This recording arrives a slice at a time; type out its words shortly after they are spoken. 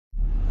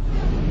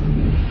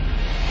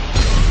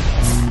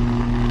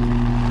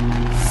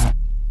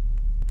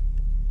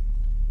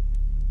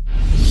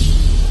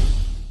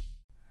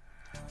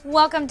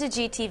Welcome to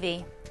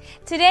GTV.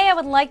 Today I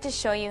would like to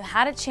show you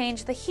how to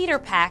change the heater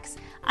packs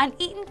on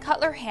Eaton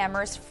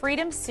Cutler-Hammer's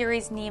Freedom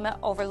Series NEMA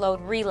overload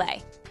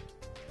relay.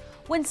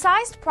 When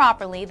sized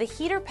properly, the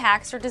heater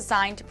packs are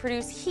designed to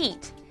produce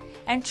heat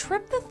and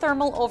trip the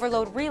thermal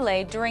overload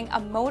relay during a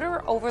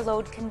motor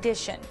overload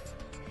condition.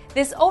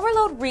 This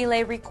overload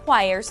relay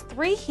requires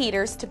 3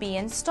 heaters to be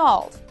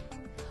installed,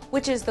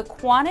 which is the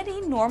quantity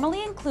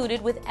normally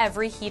included with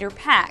every heater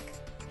pack.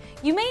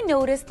 You may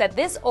notice that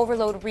this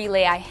overload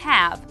relay I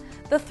have,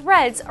 the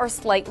threads are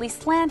slightly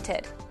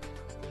slanted.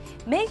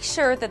 Make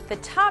sure that the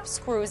top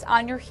screws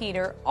on your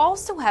heater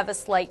also have a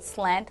slight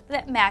slant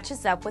that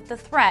matches up with the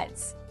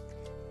threads.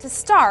 To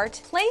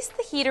start, place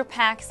the heater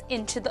packs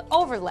into the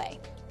overlay.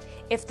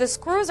 If the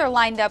screws are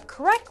lined up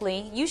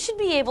correctly, you should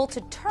be able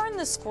to turn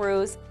the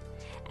screws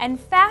and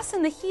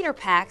fasten the heater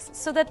packs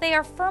so that they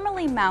are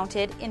firmly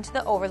mounted into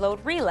the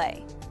overload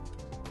relay.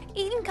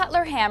 Eaton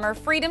Cutler-Hammer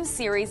Freedom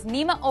Series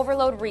NEMA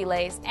overload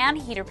relays and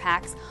heater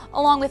packs,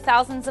 along with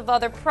thousands of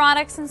other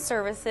products and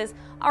services,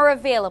 are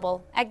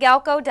available at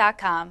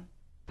Galco.com.